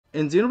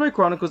In Xenoblade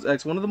Chronicles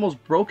X, one of the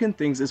most broken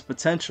things is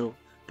potential.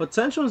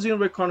 Potential in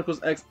Xenoblade Chronicles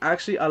X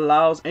actually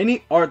allows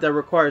any art that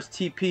requires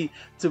TP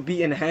to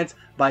be enhanced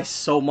by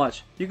so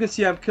much. You can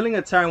see I'm killing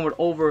a tyrant with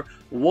over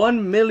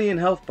 1 million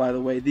health, by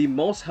the way, the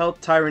most health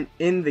tyrant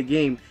in the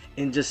game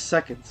in just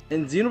seconds.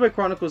 In Xenoblade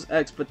Chronicles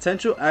X,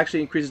 potential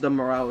actually increases the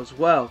morale as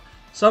well.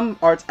 Some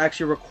arts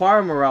actually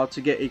require morale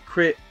to get a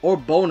crit or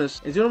bonus.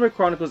 In Xenoblade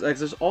Chronicles X,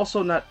 there's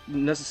also not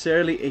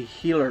necessarily a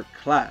healer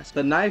class.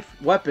 The knife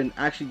weapon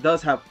actually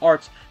does have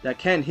arts that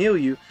can heal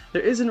you.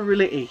 There isn't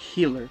really a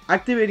healer.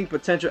 Activating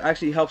potential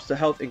actually helps the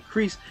health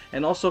increase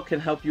and also can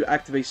help you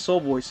activate soul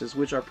voices,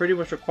 which are pretty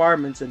much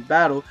requirements in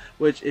battle,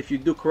 which if you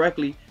do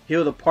correctly,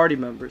 heal the party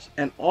members,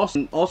 and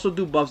also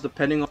do buffs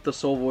depending on what the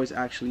soul voice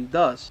actually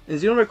does. In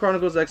Xenoblade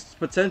Chronicles X,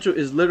 potential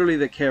is literally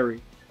the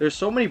carry. There's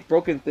so many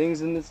broken things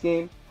in this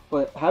game,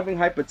 but having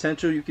high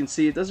potential, you can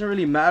see it doesn't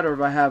really matter if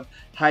I have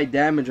high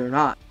damage or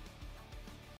not.